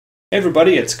Hey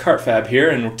everybody, it's KartFab here,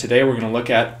 and today we're going to look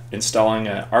at installing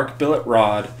an arc billet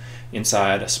rod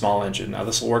inside a small engine. Now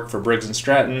this will work for Briggs &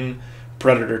 Stratton,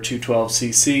 Predator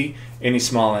 212cc, any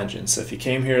small engine. So if you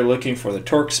came here looking for the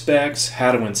torque specs,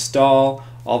 how to install,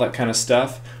 all that kind of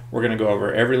stuff, we're going to go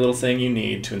over every little thing you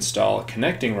need to install a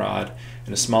connecting rod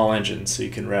in a small engine so you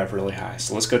can rev really high.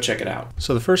 So let's go check it out.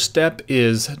 So the first step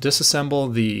is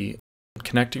disassemble the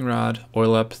connecting rod,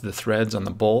 oil up the threads on the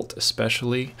bolt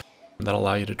especially. That'll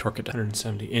allow you to torque it to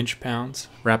 170 inch-pounds.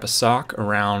 Wrap a sock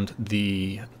around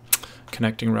the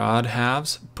connecting rod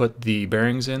halves, put the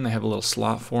bearings in, they have a little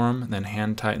slot for them, and then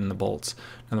hand tighten the bolts.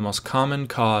 Now the most common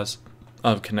cause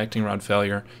of connecting rod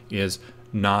failure is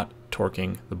not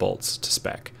torquing the bolts to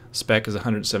spec. Spec is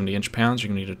 170 inch-pounds. You're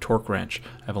going to need a torque wrench.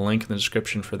 I have a link in the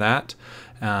description for that.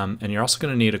 And you're also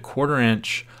going to need a 1/4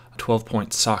 inch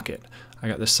 12-point socket. I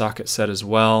got this socket set as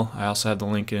well. I also have the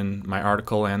link in my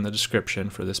article and the description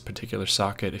for this particular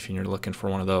socket if you're looking for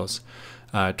one of those.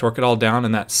 Torque it all down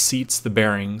and that seats the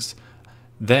bearings.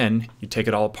 Then you take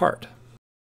it all apart.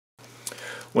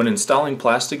 When installing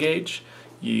Plastigauge,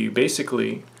 you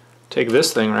basically take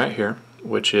this thing right here,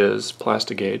 which is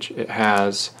Plastigauge. It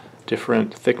has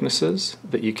different thicknesses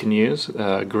that you can use,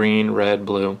 green, red,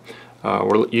 blue.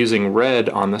 We're using red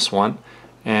on this one,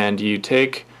 and you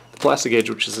take Plastigauge,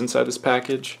 which is inside this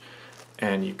package,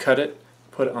 and you cut it,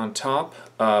 put it on top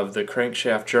of the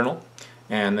crankshaft journal,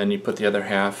 and then you put the other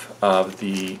half of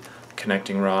the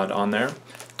connecting rod on there,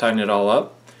 tighten it all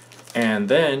up, and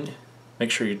then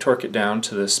make sure you torque it down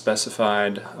to the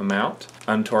specified amount,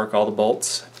 untorque all the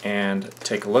bolts, and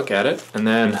take a look at it. And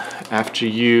then after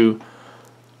you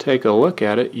take a look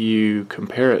at it, you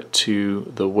compare it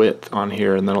to the width on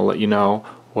here, and then it'll let you know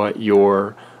what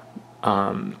your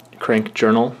crank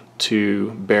journal to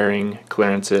bearing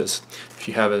clearance is. If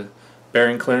you have a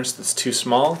bearing clearance that's too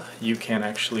small, you can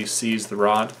actually seize the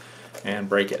rod and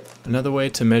break it. Another way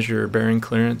to measure bearing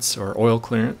clearance or oil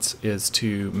clearance is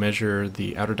to measure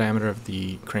the outer diameter of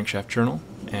the crankshaft journal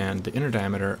and the inner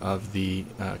diameter of the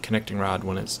connecting rod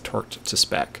when it's torqued to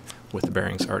spec with the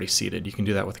bearings already seated. You can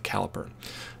do that with a caliper.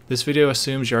 This video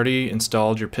assumes you already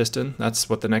installed your piston. That's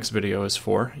what the next video is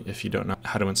for if you don't know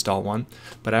how to install one.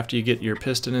 But after you get your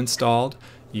piston installed,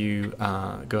 you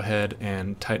go ahead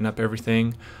and tighten up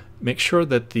everything. Make sure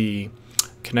that the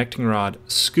connecting rod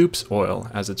scoops oil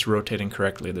as it's rotating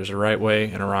correctly. There's a right way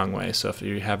and a wrong way, so if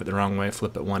you have it the wrong way,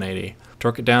 flip it 180.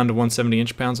 Torque it down to 170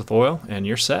 inch-pounds with oil and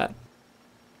you're set.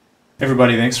 Hey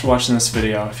everybody, thanks for watching this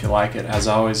video. If you like it, as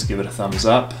always, give it a thumbs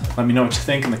up. Let me know what you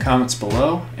think in the comments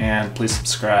below, and please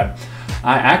subscribe.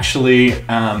 I actually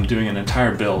am doing an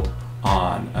entire build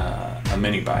on a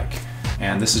mini bike,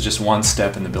 and this is just one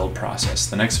step in the build process.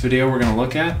 The next video we're going to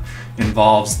look at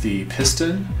involves the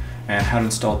piston and how to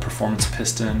install a performance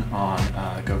piston on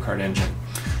a go-kart engine.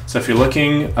 So if you're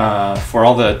looking for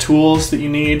all the tools that you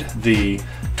need, the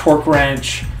torque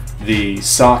wrench, the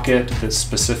socket, the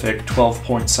specific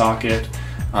 12-point socket,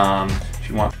 if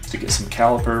you want to get some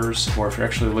calipers, or if you're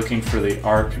actually looking for the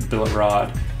arc billet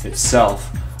rod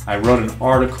itself, I wrote an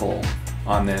article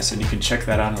on this, and you can check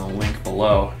that out in the link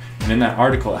below. And in that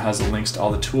article it has the links to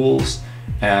all the tools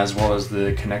as well as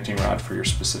the connecting rod for your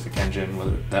specific engine,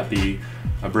 whether that be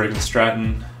a Briggs &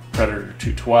 Stratton, Predator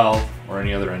 212, or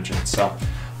any other engine. So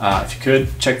if you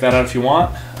could, check that out if you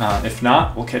want. If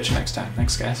not, we'll catch you next time.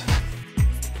 Thanks guys.